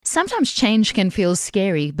Sometimes change can feel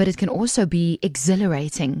scary, but it can also be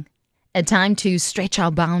exhilarating. A time to stretch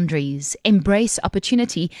our boundaries, embrace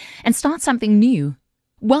opportunity, and start something new.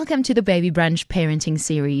 Welcome to the Baby Brunch Parenting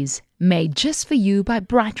Series, made just for you by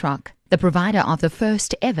BrightRock, the provider of the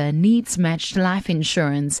first ever needs-matched life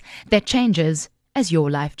insurance that changes as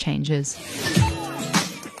your life changes.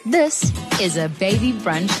 This is a Baby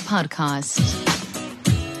Brunch podcast.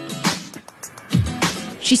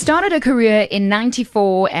 She started her career in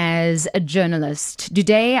 '94 as a journalist.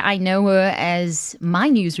 Today, I know her as my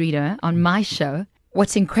newsreader on my show.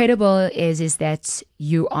 What's incredible is that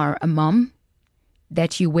you are a mom,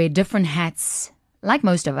 that you wear different hats, like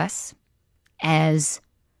most of us, as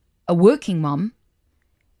a working mom,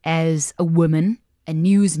 as a woman, a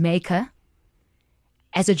newsmaker,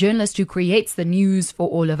 as a journalist who creates the news for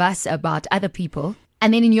all of us about other people.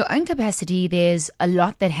 And then in your own capacity, there's a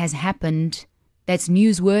lot that has happened that's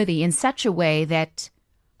newsworthy in such a way that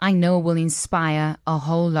I know will inspire a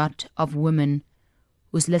whole lot of women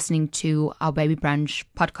who's listening to our Baby Brunch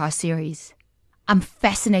podcast series. I'm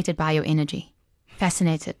fascinated by your energy.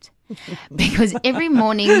 Fascinated. Because every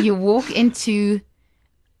morning you walk into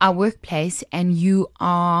our workplace and you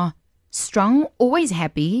are strong, always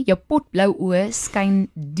happy. Jou potblou oë skyn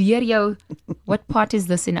deur jou. What part is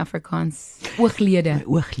this in Afrikaans? Ooglede.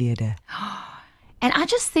 Ooglede. And I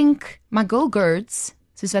just think, my girl Gerds,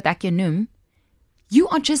 soos wat ek jou noem, you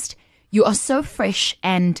are so fresh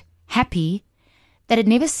and happy that it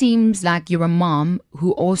never seems like you're a mom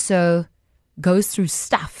who also goes through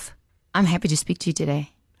stuff. I'm happy to speak to you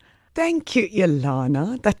today. Thank you,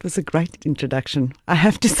 Ilana. That was a great introduction, I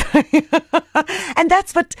have to say. And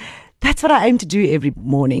that's what I aim to do every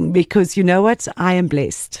morning, because you know what? I am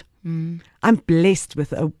blessed. I'm blessed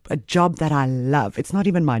with a job that I love. It's not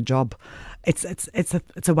even my job. It's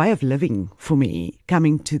a way of living for me,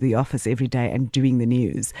 coming to the office every day and doing the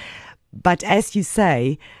news. But as you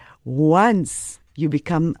say, once you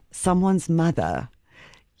become someone's mother,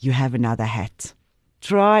 you have another hat.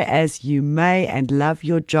 Try as you may and love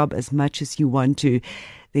your job as much as you want to.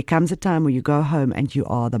 There comes a time where you go home and you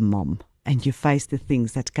are the mom, and you face the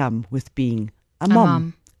things that come with being a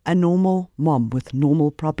mom. A normal mom with normal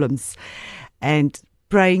problems, and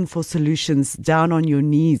praying for solutions down on your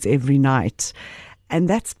knees every night. And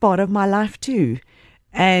that's part of my life too.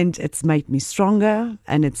 And it's made me stronger,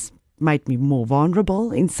 and it's made me more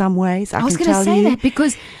vulnerable in some ways. I was going to say that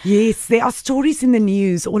because... Yes, there are stories in the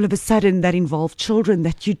news all of a sudden that involve children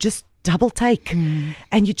that you just double take.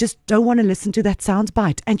 And you just don't want to listen to that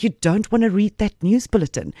soundbite, and you don't want to read that news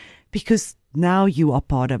bulletin, because now you are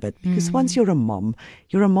part of it. Because once you're a mom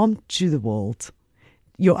to the world.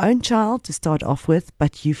 Your own child to start off with,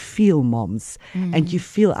 but you feel moms and you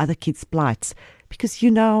feel other kids' plights, because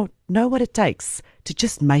you now know what it takes to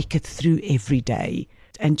just make it through every day,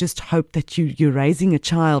 and just hope that you're raising a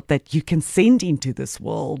child that you can send into this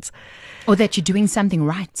world. Or that you're doing something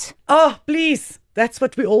right. Oh, please. That's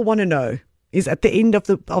what we all want to know, is at the end of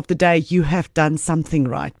the day, you have done something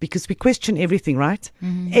right, because we question everything, right?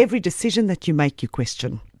 Every decision that you make, you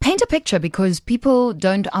question. Paint a picture, because people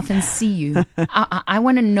don't often see you. I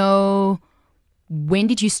want to know, when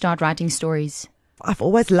did you start writing stories? I've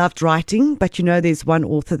always loved writing, but you know, there's one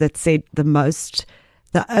author that said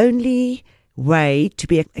the only way to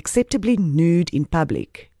be acceptably nude in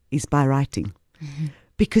public is by writing.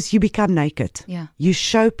 Because you become naked. Yeah. You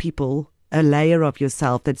show people a layer of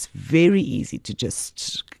yourself that's very easy to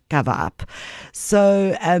just cover up.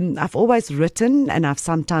 So I've always written, and I've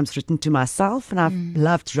sometimes written to myself, and I've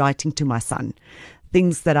loved writing to my son.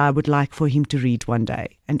 Things that I would like for him to read one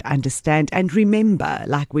day and understand and remember,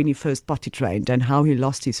 like when he first potty trained and how he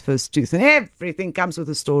lost his first tooth, and everything comes with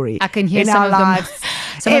a story. I can hear in some our of lives.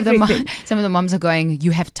 some of the moms are going,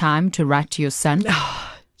 you have time to write to your son?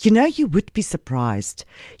 You know, you would be surprised.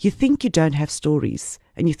 You think you don't have stories,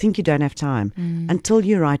 and you think you don't have time until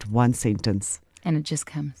you write one sentence. And it just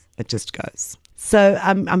comes. It just goes. So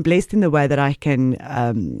I'm blessed in the way that I can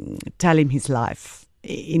tell him his life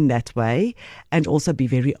in that way, and also be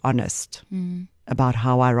very honest about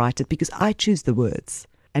how I write it, because I choose the words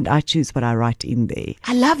and I choose what I write in there.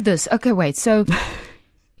 I love this. Okay, wait. So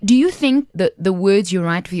do you think that the words you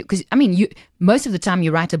write for you, because I mean, most of the time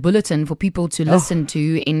you write a bulletin for people to listen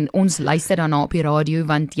to, en ons luister daarna op die radio,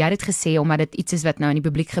 want jy het dit gesê omdat dit iets is wat nou in die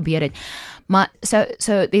publiek gebeur het. Maar so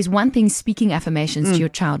there's one thing, speaking affirmations to your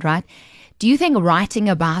child, right? Do you think writing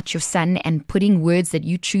about your son and putting words that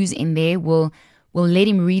you choose in there will let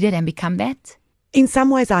him read it and become that? In some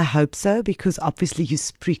ways, I hope so, because obviously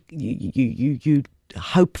you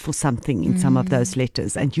hope for something in some of those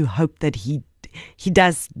letters, and you hope that he he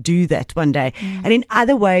does do that one day. And in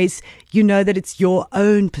other ways, you know that it's your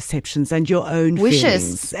own perceptions and your own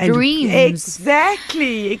wishes, feelings and dreams.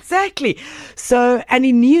 Exactly. So, and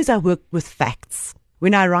in news, I work with facts.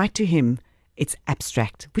 When I write to him, it's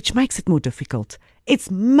abstract, which makes it more difficult.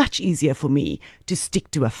 It's much easier for me to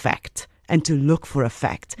stick to a fact and to look for a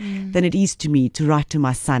fact than it is to me to write to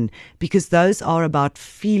my son, because those are about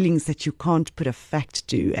feelings that you can't put a fact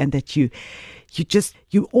to, and that you're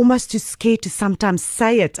almost too scared to sometimes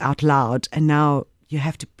say it out loud, and now you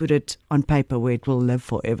have to put it on paper where it will live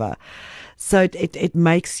forever. So it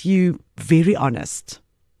makes you very honest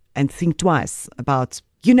and think twice about,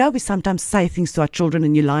 we sometimes say things to our children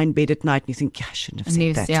and you lie in bed at night and you think, I shouldn't have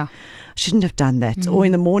said that. Yeah. I shouldn't have done that. Or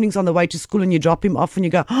in the mornings on the way to school and you drop him off and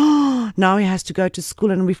you go, now he has to go to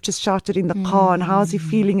school and we've just shouted in the car and how's he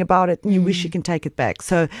feeling about it? And you wish you can take it back.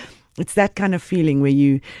 So it's that kind of feeling where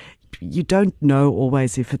you don't know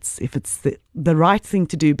always if it's the right thing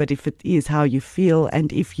to do, but if it is how you feel,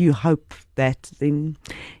 and if you hope that, then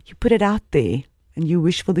you put it out there and you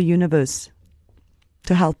wish for the universe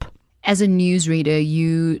to help. As a newsreader,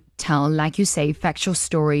 you tell, like you say, factual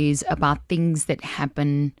stories about things that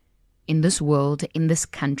happen in this world, in this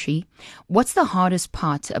country. What's the hardest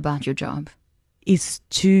part about your job? Is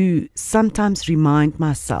to sometimes remind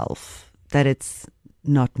myself that it's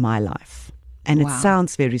not my life. And Wow. It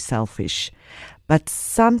sounds very selfish, but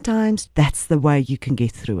sometimes that's the way you can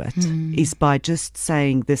get through it, is by just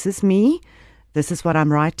saying, this is me, this is what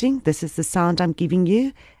I'm writing, this is the sound I'm giving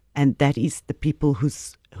you, and that is the people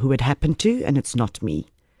who it happened to, and it's not me.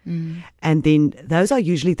 And then those are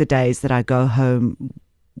usually the days that I go home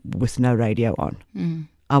with no radio on.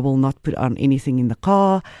 I will not put on anything in the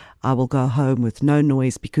car. I will go home with no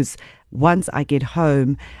noise, because once I get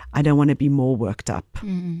home, I don't want to be more worked up.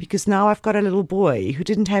 Because now I've got a little boy who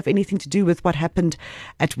didn't have anything to do with what happened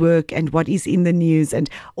at work and what is in the news. And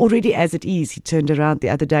already as it is, he turned around the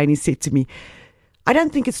other day and he said to me, I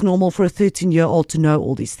don't think it's normal for a 13-year-old to know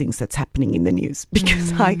all these things that's happening in the news,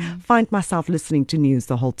 because I find myself listening to news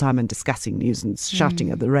the whole time and discussing news and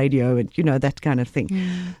shouting at the radio and, that kind of thing.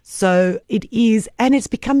 So it is, and it's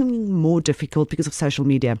becoming more difficult because of social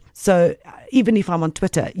media. So even if I'm on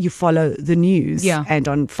Twitter, you follow the news. Yeah. And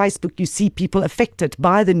on Facebook, you see people affected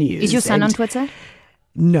by the news. Is your son on Twitter?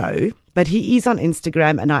 No, but he is on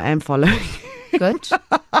Instagram and I am following. Good.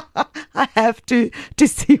 I have to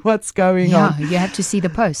see what's going on. Yeah, you have to see the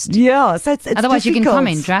post. Yeah, so it's Otherwise you can difficult.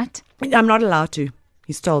 comment, right? I'm not allowed to.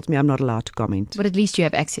 He's told me I'm not allowed to comment. But at least you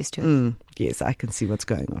have access to it. Yes, I can see what's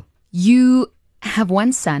going on. You have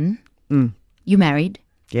one son. You married.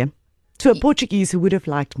 Yeah. To a Portuguese who would have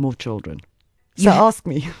liked more children. So ask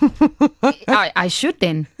me. I should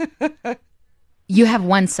then. You have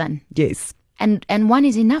one son. Yes. And one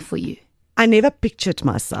is enough for you. I never pictured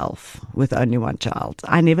myself with only one child.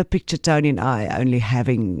 I never pictured Tony and I only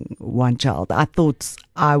having one child. I thought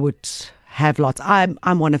I would have lots. I'm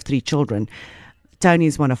one of 3 children. Tony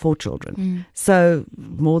is one of 4 children. So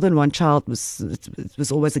more than one child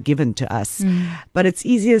was always a given to us. But it's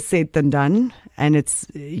easier said than done. And it's,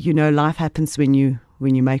 life happens when you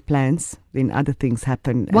make plans, then other things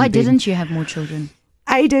happen. Why didn't you have more children?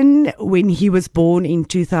 Aiden, when he was born in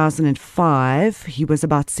 2005, he was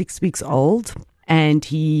about 6 weeks old, and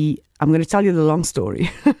I'm going to tell you the long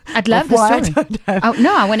story. I'd love the story.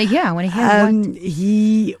 I want to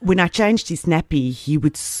hear. When I changed his nappy, he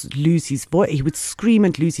would lose his voice. He would scream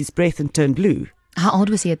and lose his breath and turn blue. How old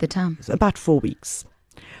was he at the time? About 4 weeks.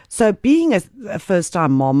 So being a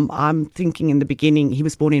first-time mom, I'm thinking in the beginning, he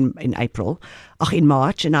was born in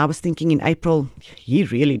March, and I was thinking in April, he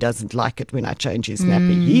really doesn't like it when I change his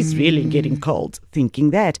nappy. He's really getting cold, thinking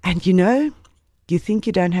that. And you think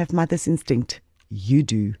you don't have mother's instinct. You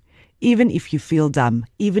do. Even if you feel dumb,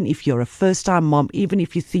 even if you're a first-time mom, even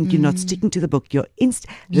if you think you're not sticking to the book, you're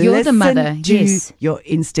the mother, yes. Your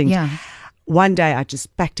instinct. Yeah. One day I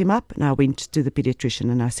just packed him up and I went to the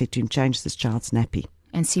pediatrician and I said to him, change this child's nappy.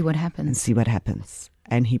 And see what happens.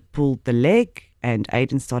 And he pulled the leg and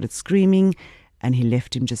Aiden started screaming and he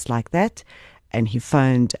left him just like that. And he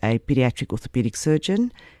phoned a pediatric orthopedic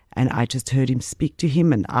surgeon and I just heard him speak to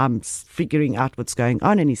him and I'm figuring out what's going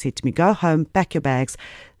on. And he said to me, go home, pack your bags.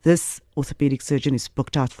 This orthopedic surgeon is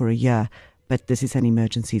booked out for a year, but this is an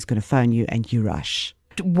emergency. He's going to phone you and you rush.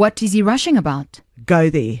 What is he rushing about? Go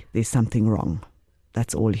there. There's something wrong.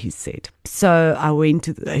 That's all he said. So I went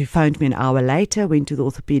to, he phoned me an hour later, went to the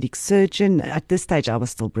orthopedic surgeon. At this stage, I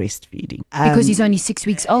was still breastfeeding. Because he's only 6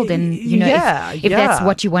 weeks old, and if that's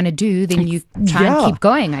what you want to do, then you try and keep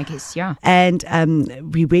going, I guess. Yeah.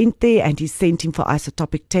 And we went there, and he sent him for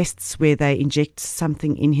isotopic tests where they inject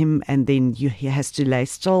something in him, and then he has to lay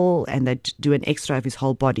still, and they do an X-ray of his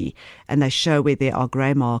whole body, and they show where there are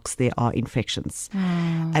grey marks, there are infections.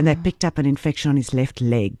 And they picked up an infection on his left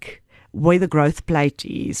leg, where the growth plate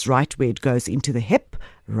is, right where it goes into the hip,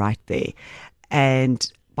 right there.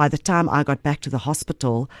 And by the time I got back to the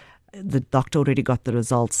hospital, the doctor already got the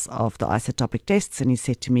results of the isotopic tests, and he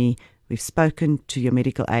said to me, we've spoken to your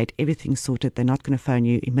medical aid, everything's sorted, they're not going to phone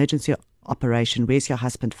you, emergency operation, where's your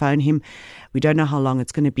husband, phone him, we don't know how long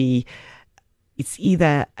it's going to be, it's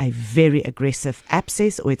either a very aggressive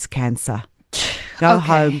abscess or it's cancer. Go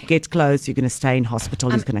home, get clothes, you're going to stay in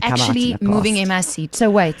hospital, he's going to come out in a actually moving in my seat.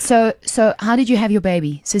 So wait, so how did you have your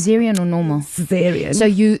baby? Cesarean or normal? Cesarean. So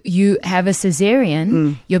you have a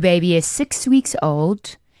cesarean, your baby is 6 weeks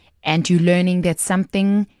old, and you're learning that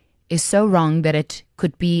something is so wrong that it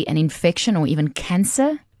could be an infection or even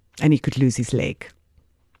cancer. And he could lose his leg.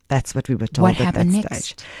 That's what we were told What at happened that next?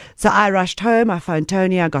 stage. So I rushed home, I phoned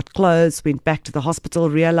Tony, I got clothes, went back to the hospital,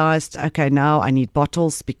 realized, okay, now I need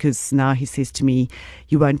bottles, because now he says to me,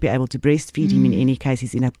 you won't be able to breastfeed him in any case.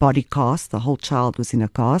 He's in a body cast. The whole child was in a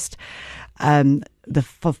cast.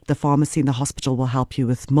 The pharmacy in the hospital will help you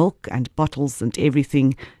with milk and bottles and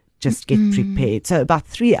everything. Just get prepared. So about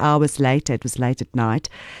 3 hours later, it was late at night,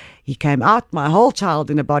 he came out, my whole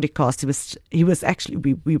child in a body cast. He was actually,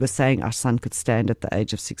 we were saying our son could stand at the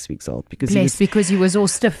age of 6 weeks old because he was all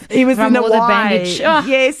stiff. He was from in a all the Y. bandage. Oh,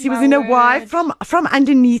 yes, he was in a Y from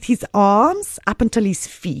underneath his arms up until his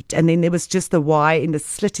feet. And then there was just the Y in the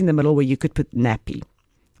slit in the middle where you could put nappy.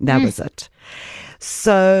 That was it.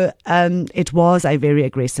 So it was a very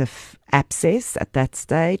aggressive abscess at that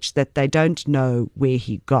stage that they don't know where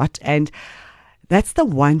he got. And that's the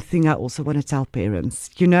one thing I also want to tell parents.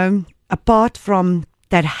 You know, apart from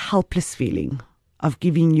that helpless feeling of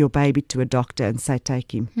giving your baby to a doctor and say,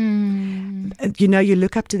 take him. You know, you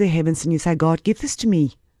look up to the heavens and you say, God, give this to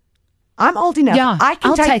me. I'm old enough. Yeah, I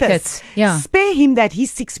can I'll take this. it. Yeah. Spare him that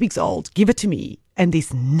he's 6 weeks old. Give it to me. And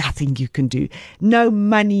there's nothing you can do. No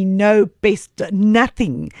money, no best,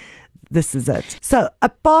 nothing. This is it. So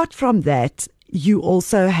apart from that, you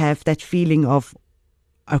also have that feeling of,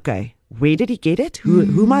 okay, where did he get it? Who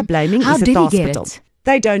am I blaming? How Is it did the he get hospital? it?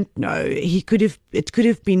 They don't know. It could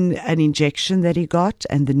have been an injection that he got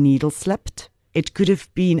and the needle slipped. It could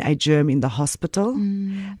have been a germ in the hospital.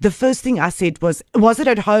 The first thing I said was it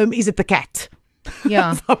at home? Is it the cat?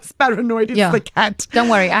 Yeah. I was paranoid. It's the cat. Don't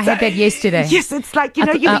worry, I had that yesterday. Yes, it's like, you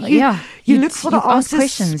look for the ask answers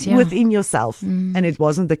questions, within yourself. And it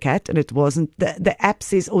wasn't the cat, and it wasn't the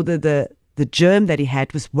abscess or the germ that he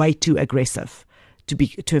had was way too aggressive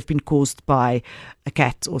to have been caused by a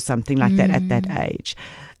cat or something like that at that age.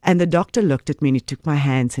 And the doctor looked at me and he took my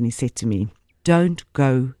hands and he said to me, don't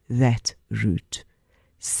go that route.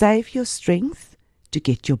 Save your strength to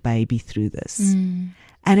get your baby through this.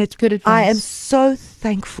 And it's good advice. I am so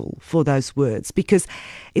thankful for those words, because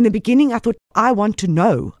in the beginning I thought, I want to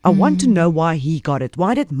know. I want to know why he got it.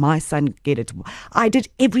 Why did my son get it? I did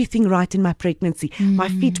everything right in my pregnancy. My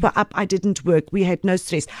feet were up. I didn't work. We had no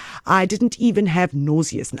stress. I didn't even have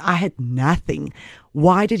nausea. I had nothing.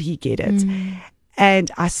 Why did he get it?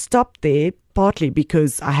 And I stopped there partly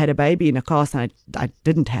because I had a baby in a cast and I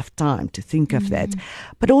didn't have time to think of that.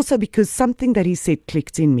 But also because something that he said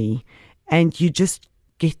clicked in me, and you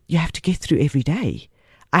have to get through every day.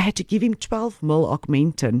 I had to give him 12 ml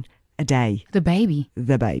Augmentin a day. The baby.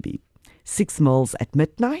 6 mils at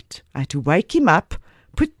midnight. I had to wake him up,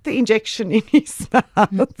 put the injection in his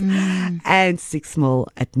mouth, and 6 mil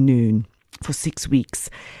at noon for 6 weeks.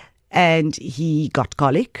 And he got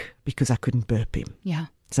colic because I couldn't burp him. Yeah.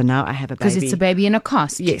 So now I have a baby. Because it's a baby in a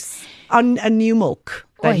cast. Yes. On a new milk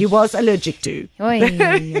that he was allergic to.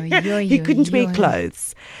 He couldn't wear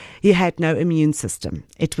clothes. He had no immune system.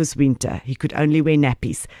 It was winter. He could only wear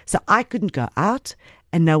nappies. So I couldn't go out,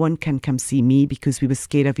 and no one can come see me because we were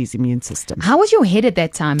scared of his immune system. How was your head at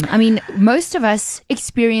that time? I mean, most of us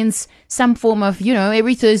experience some form of,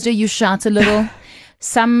 every Thursday you shout a little.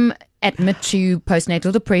 Some admit to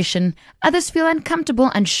postnatal depression. Others feel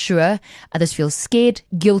uncomfortable, unsure. Others feel scared,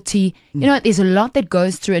 guilty. There's a lot that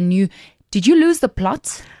goes through a new... Did you lose the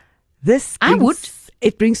plot? I would.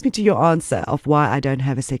 It brings me to your answer of why I don't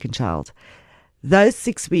have a second child. Those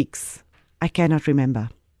 6 weeks, I cannot remember.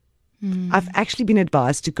 I've actually been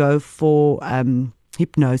advised to go for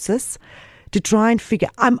hypnosis to try and figure.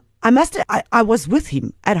 I was with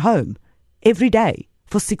him at home every day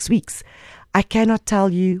for 6 weeks. I cannot tell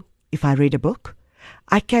you if I read a book.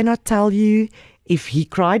 I cannot tell you if he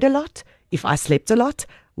cried a lot, if I slept a lot,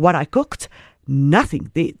 what I cooked.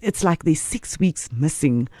 Nothing. It's like there's 6 weeks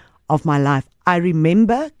missing of my life. I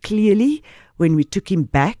remember clearly when we took him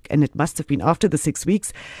back, and it must have been after the 6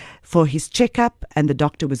 weeks, for his checkup, and the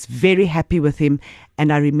doctor was very happy with him.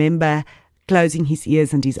 And I remember closing his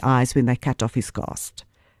ears and his eyes when they cut off his cast.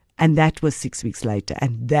 And that was 6 weeks later,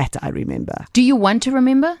 and that I remember. Do you want to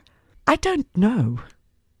remember? I don't know.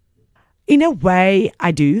 In a way,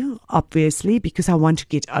 I do, obviously, because I want to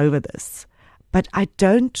get over this. But I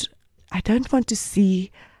don't want to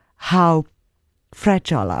see how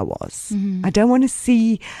fragile I was. I don't want to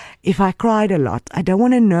see if I cried a lot. I don't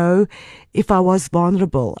want to know if I was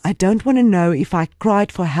vulnerable. I don't want to know if I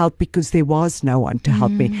cried for help because there was no one to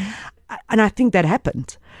help me. And I think that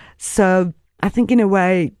happened. So I think in a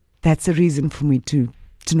way that's a reason for me to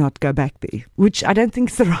not go back there, which I don't think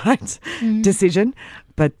is the right decision,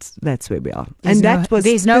 but that's where we are.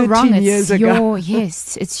 There's no wrong. Years ago.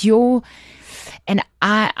 Yes, it's your. And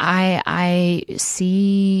I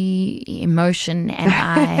see emotion, and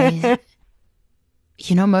I,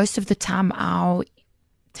 most of the time our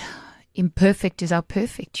imperfect is our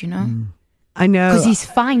perfect, I know. Because he's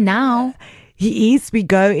fine now. He is. We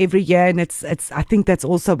go every year, and it's. I think that's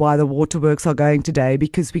also why the waterworks are going today,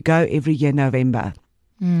 because we go every year November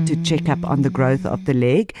to check up on the growth of the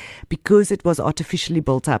leg, because it was artificially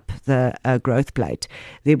built up, the growth plate.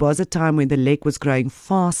 There was a time when the leg was growing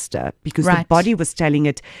faster because the body was telling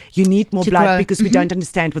it, you need more blood because we don't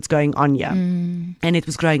understand what's going on here. And it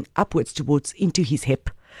was growing upwards into his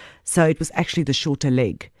hip. So it was actually the shorter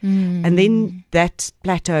leg. And then that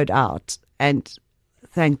plateaued out, and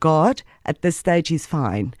thank God, at this stage he's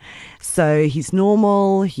fine. So he's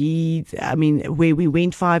normal. Where we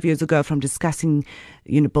went 5 years ago from discussing,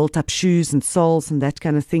 built up shoes and soles and that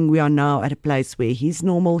kind of thing, we are now at a place where he's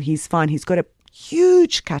normal, he's fine. He's got a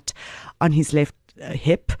huge cut on his left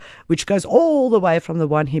hip, which goes all the way from the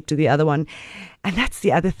one hip to the other one. And that's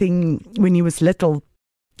the other thing. When he was little,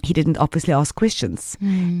 he didn't obviously ask questions.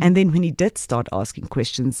 And then when he did start asking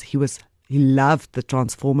questions, he loved the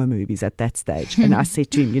Transformer movies at that stage. And I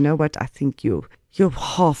said to him, you know what, I think you're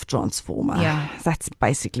half Transformer. Yeah. That's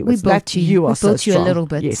basically we built you. We built you a little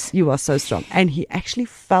bit. Yes, you are so strong. And he actually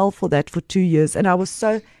fell for that for 2 years. And I was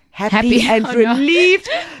so happy and relieved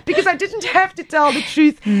because I didn't have to tell the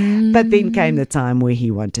truth. But then came the time where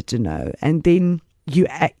he wanted to know. And then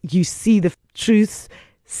you see the truth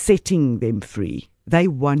setting them free. They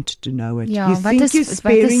want to know it. Yeah, you think you're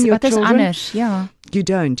sparing your children. Anders, yeah. You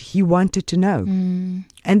don't. He wanted to know.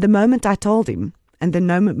 And the moment I told him, and the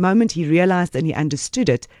moment he realized and he understood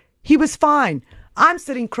it, he was fine. I'm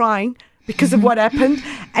sitting crying because of what happened,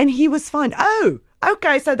 and he was fine. Oh,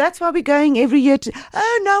 okay, so that's why we're going every year to,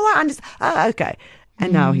 oh, no, I understand. Oh, okay.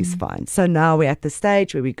 And now he's fine. So now we're at the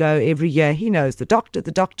stage where we go every year. He knows the doctor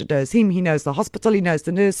knows him, he knows the hospital, he knows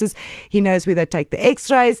the nurses, he knows where they take the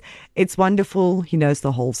x-rays. It's wonderful. He knows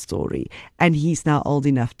the whole story. And he's now old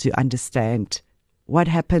enough to understand what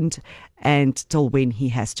happened and till when he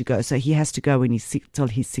has to go. So he has to go till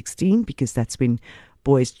he's 16, because that's when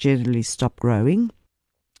boys generally stop growing,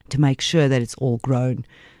 to make sure that it's all grown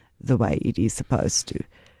the way it is supposed to.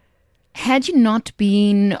 Had you not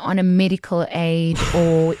been on a medical aid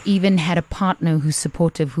or even had a partner who's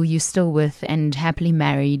supportive, who you're still with and happily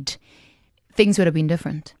married, things would have been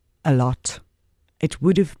different? A lot. It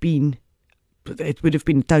would have been a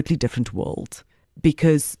totally different world,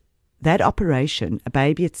 because that operation, a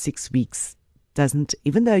baby at 6 weeks, doesn't,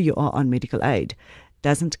 even though you are on medical aid,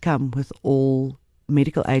 doesn't come with all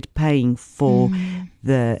medical aid paying for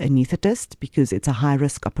the anaesthetist, because it's a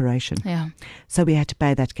high-risk operation. Yeah. So we had to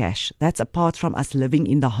pay that cash. That's apart from us living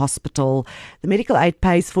in the hospital. The medical aid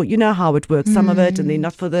pays for, you know how it works, some of it, and then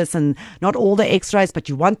not for this, and not all the x-rays, but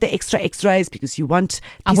you want the extra x-rays because you want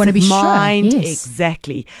peace of mind. Sure. Yes.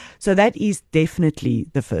 Exactly. So that is definitely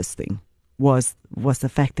the first thing, was the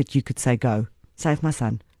fact that you could say, go, save my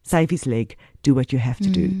son, save his leg, do what you have to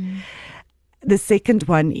do. The second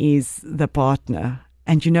one is the partner.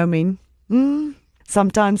 And men,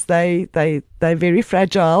 sometimes they're very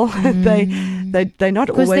fragile. They're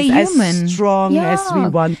not always as strong as we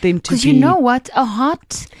want them to be. Because you know what? A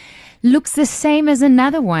heart looks the same as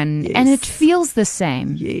another one, and it feels the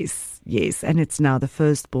same. Yes. And it's now the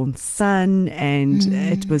firstborn son, and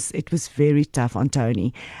it was very tough on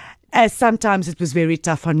Tony. As sometimes it was very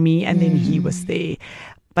tough on me, and then he was there.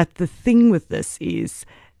 But the thing with this is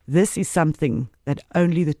something that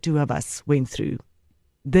only the two of us went through.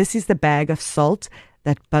 This is the bag of salt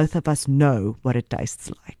that both of us know what it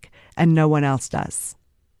tastes like, and no one else does.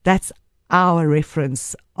 That's our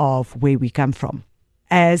reference of where we come from.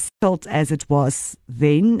 As difficult as it was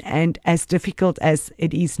then, and as difficult as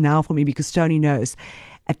it is now for me, because Tony knows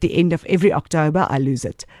at the end of every October, I lose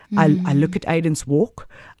it. I look at Aiden's walk,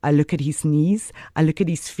 I look at his knees, I look at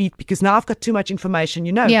his feet, because now I've got too much information,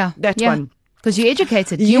 that one. Because you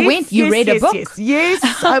educated. You read a book.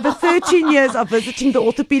 Yes. Over 13 years of visiting the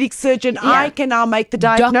orthopedic surgeon, I can now make the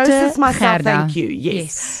diagnosis Dr. myself. Gerda. Thank you.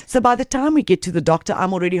 Yes. So by the time we get to the doctor,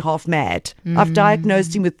 I'm already half mad. I've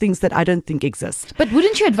diagnosed him with things that I don't think exist. But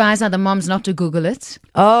wouldn't you advise other moms not to Google it?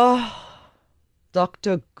 Oh,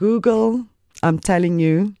 Dr. Google, I'm telling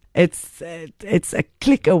you, it's a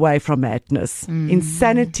click away from madness.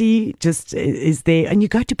 Insanity just is there, and you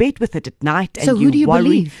go to bed with it at night. So and who do you worry.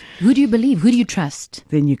 believe? Who do you believe? Who do you trust?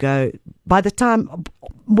 Then you go, by the time,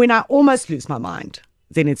 when I almost lose my mind,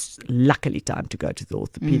 then it's luckily time to go to the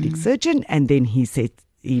orthopedic surgeon, and then he said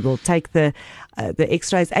he will take the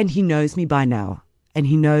x-rays, and he knows me by now. And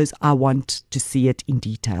he knows I want to see it in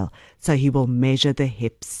detail. So he will measure the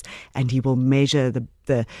hips, and he will measure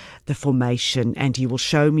the formation, and he will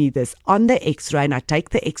show me this on the x-ray. And I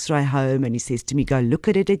take the x-ray home, and he says to me, go look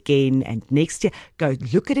at it again. And next year, go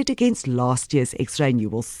look at it against last year's x-ray, and you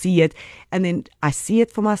will see it. And then I see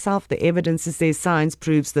it for myself. The evidence is there. Science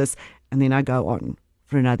proves this. And then I go on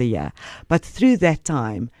for another year. But through that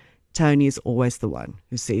time, Tony is always the one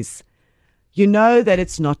who says, you know that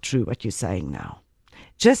it's not true what you're saying now.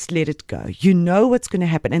 Just let it go. You know what's going to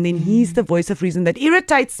happen. And then he's the voice of reason that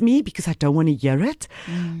irritates me because I don't want to hear it.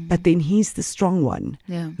 But then he's the strong one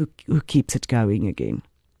who keeps it going again.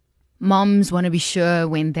 Moms want to be sure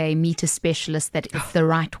when they meet a specialist that it's the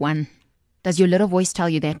right one. Does your little voice tell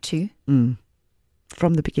you that too?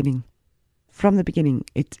 From the beginning. From the beginning,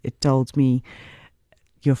 it told me,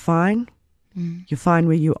 you're fine. You're fine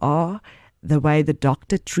where you are. The way the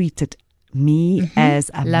doctor treated me as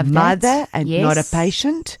a mother and not a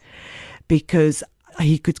patient, because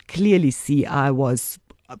he could clearly see I was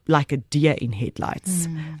like a deer in headlights,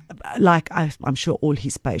 like I'm sure all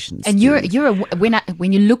his patients. And do.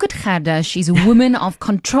 when you look at Gerda, she's a woman of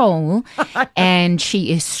control, and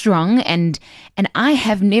she is strong, and I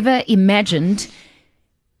have never imagined.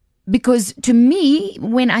 Because to me,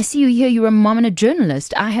 when I see you here, you're a mom and a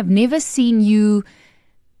journalist. I have never seen you,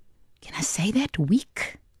 can I say that,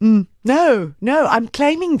 weak? No, I'm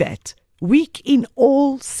claiming that. Weak in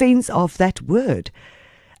all sense of that word.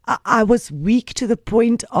 I was weak to the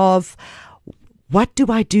point of, what do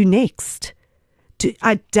I do next?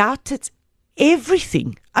 I doubted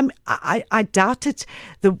everything. I doubted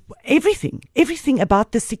everything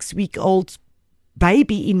about the 6-week-old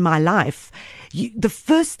baby in my life. The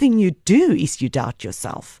first thing you do is you doubt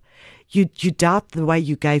yourself. You doubt the way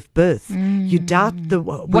you gave birth. You doubt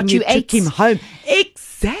when you took him home.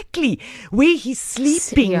 Exactly. Where he's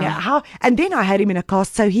sleeping. Yeah. And then I had him in a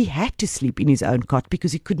cast, so he had to sleep in his own cot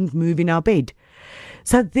because he couldn't move in our bed.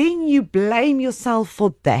 So then you blame yourself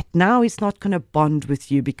for that. Now he's not going to bond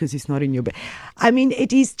with you because he's not in your bed. I mean,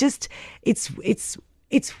 it is just, it's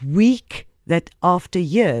weak that after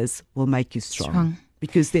years will make you strong.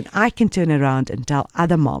 Because then I can turn around and tell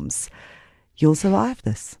other moms, you'll survive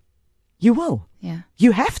this. You will. Yeah.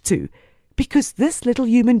 You have to. Because this little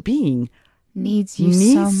human being needs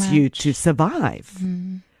you to survive.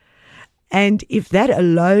 And if that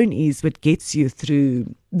alone is what gets you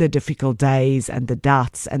through the difficult days and the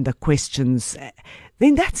doubts and the questions,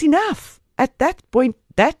 then that's enough. At that point,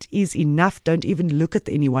 that is enough. Don't even look at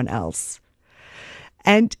anyone else.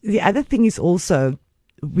 And the other thing is also,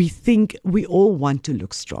 we think we all want to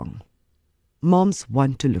look strong. Moms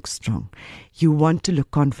want to look strong. You want to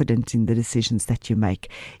look confident in the decisions that you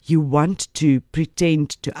make. You want to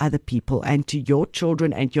pretend to other people and to your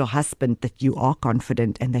children and your husband that you are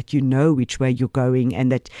confident and that you know which way you're going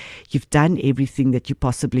and that you've done everything that you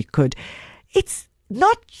possibly could. It's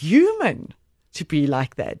not human to be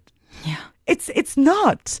like that. Yeah. It's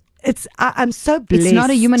not. I'm so blessed. It's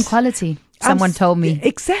not a human quality. Someone told me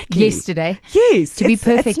exactly yesterday. Yes, to be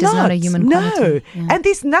perfect is not a human quality. No, and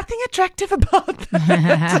there's nothing attractive about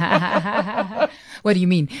that. What do you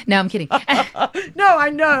mean? No, I'm kidding. No, I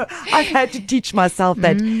know. I've had to teach myself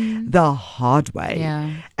that the hard way.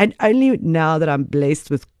 Yeah. And only now that I'm blessed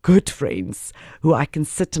with good friends who I can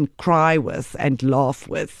sit and cry with and laugh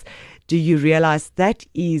with, do you realize that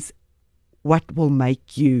is what will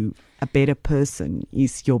make you a better person,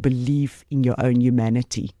 is your belief in your own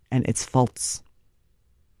humanity and its faults.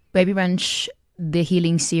 Baby Brunch, the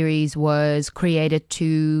healing series, was created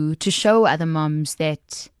to show other moms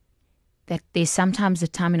that there's sometimes a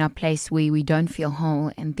time in our place where we don't feel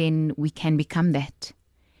whole, and then we can become that.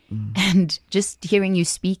 And just hearing you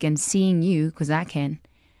speak and seeing you, because I can,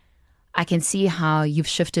 I can see how you've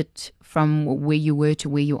shifted from where you were to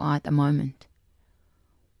where you are at the moment.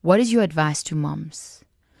 What is your advice to moms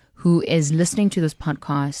who is listening to this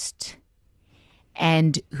podcast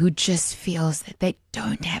and who just feels that they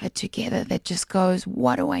don't have it together, that just goes,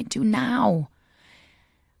 what do I do now?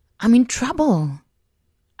 I'm in trouble.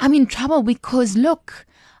 I'm in trouble because, look,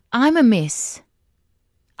 I'm a mess.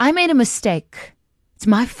 I made a mistake. It's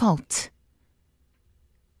my fault.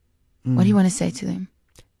 What do you want to say to them?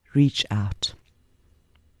 Reach out.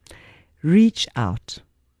 Reach out.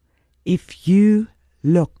 If you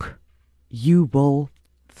look, you will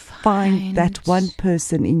find that one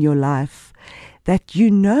person in your life that you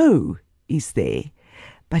know is there,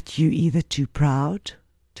 but you're either too proud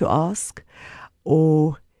to ask,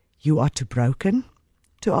 or you are too broken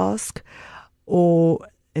to ask, or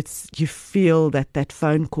you feel that that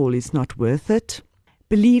phone call is not worth it.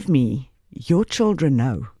 Believe me, your children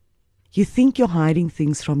know. You think you're hiding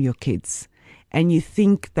things from your kids, and you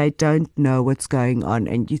think they don't know what's going on,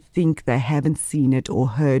 and you think they haven't seen it or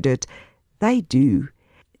heard it. They do.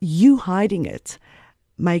 You hiding it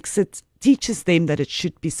teaches them that it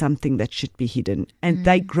should be something that should be hidden, and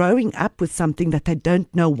they're growing up with something that they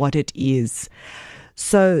don't know what it is.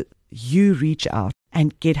 So you reach out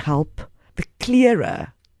and get help. The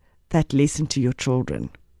clearer that lesson to your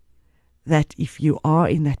children, that if you are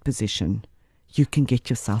in that position, you can get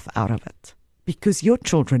yourself out of it, because your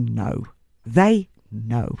children know. They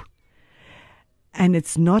know. And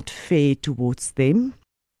it's not fair towards them,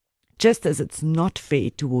 just as it's not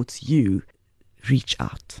fair towards you. Reach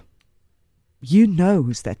out. You know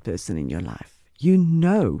who's that person in your life. You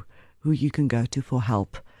know who you can go to for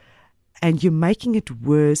help. And you're making it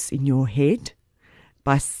worse in your head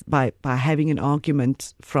by having an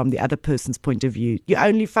argument from the other person's point of view. You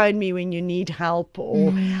only phone me when you need help,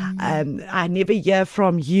 or I never hear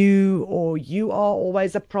from you, or you are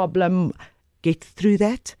always a problem. Get through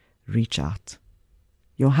that. Reach out.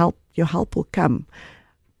 Your help will come,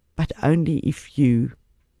 but only if you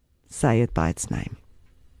say it by its name.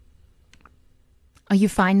 Are you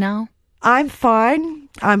fine now? I'm fine.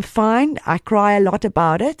 I cry a lot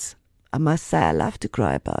about it. I must say I love to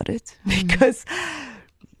cry about it because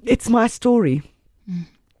it's my story.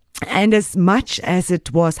 And as much as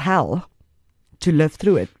it was hell to live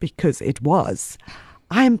through it, because it was,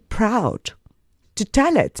 I am proud to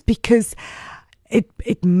tell it, because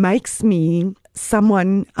it makes me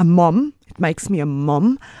a mom. It makes me a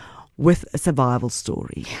mom with a survival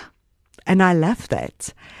story. And I love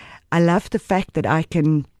that. I love the fact that I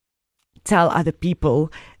can tell other people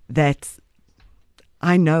that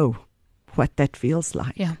I know what that feels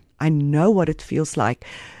like. Yeah. I know what it feels like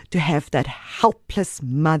to have that helpless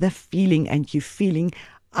mother feeling, and you feeling,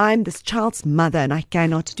 I'm this child's mother and I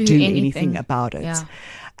cannot do anything about it. Yeah.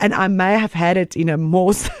 And I may have had it in a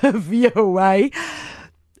more severe way,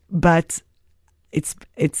 but it's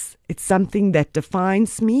something that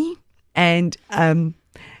defines me, and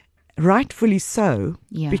rightfully so,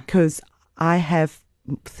 because I have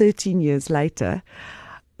 13 years later,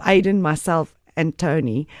 Aiden, myself, and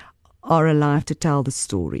Tony are alive to tell the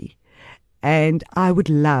story. And I would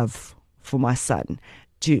love for my son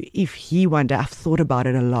to, if he one day, I've thought about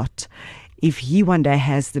it a lot, if he one day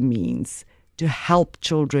has the means to help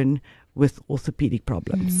children with orthopedic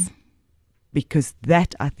problems. Because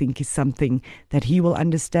that, I think, is something that he will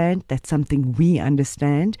understand, that's something we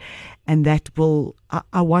understand, and that will,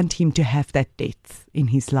 I want him to have that depth in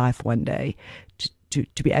his life one day,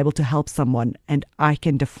 to be able to help someone, and I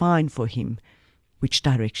can define for him which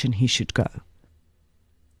direction he should go.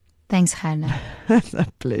 Thanks, Hannah. It's a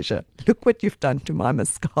pleasure. Look what you've done to my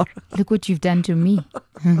mascara. Look what you've done to me.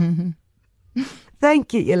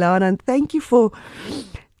 Thank you, Ilana, and thank you for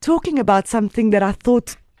talking about something that I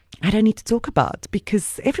thought I don't need to talk about,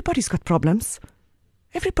 because everybody's got problems.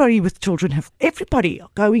 Everybody with children everybody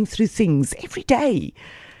going through things every day.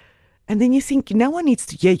 And then you think no one needs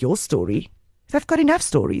to hear your story. They've got enough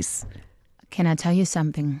stories. Can I tell you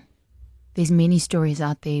something? There's many stories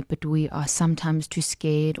out there, but we are sometimes too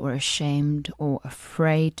scared or ashamed or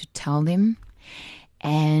afraid to tell them.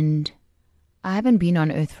 And I haven't been on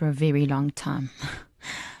earth for a very long time.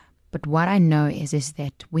 But what I know is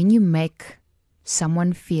that when you make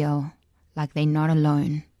someone feel like they're not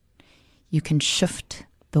alone, you can shift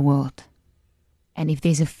the world. And if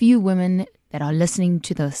there's a few women that are listening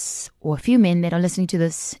to this, or a few men that are listening to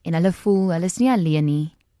this, en hulle voel hulle is nie alleen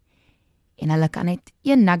nie, en hulle kan net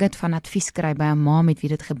een nugget van advies kry by 'n ma met wie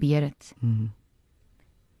dit gebeur het,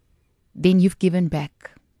 then you've given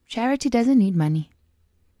back. Charity doesn't need money.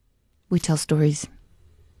 We tell stories.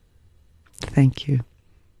 Thank you.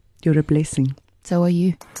 You're a blessing. So are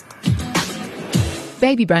you.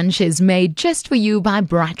 Baby Brunch is made just for you by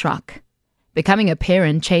BrightRock. Becoming a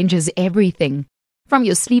parent changes everything, from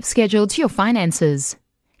your sleep schedule to your finances.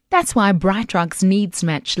 That's why BrightRock's Needs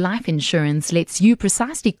Match life insurance lets you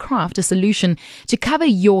precisely craft a solution to cover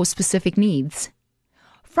your specific needs.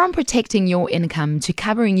 From protecting your income to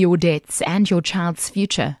covering your debts and your child's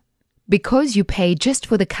future. Because you pay just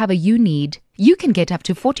for the cover you need, you can get up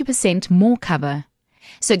to 40% more cover.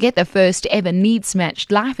 So get the first ever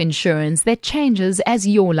needs-matched life insurance that changes as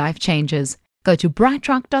your life changes. Go to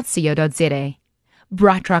brightrock.co.za.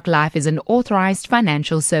 BrightRock Life is an authorized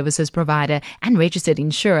financial services provider and registered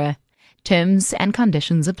insurer. Terms and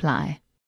conditions apply.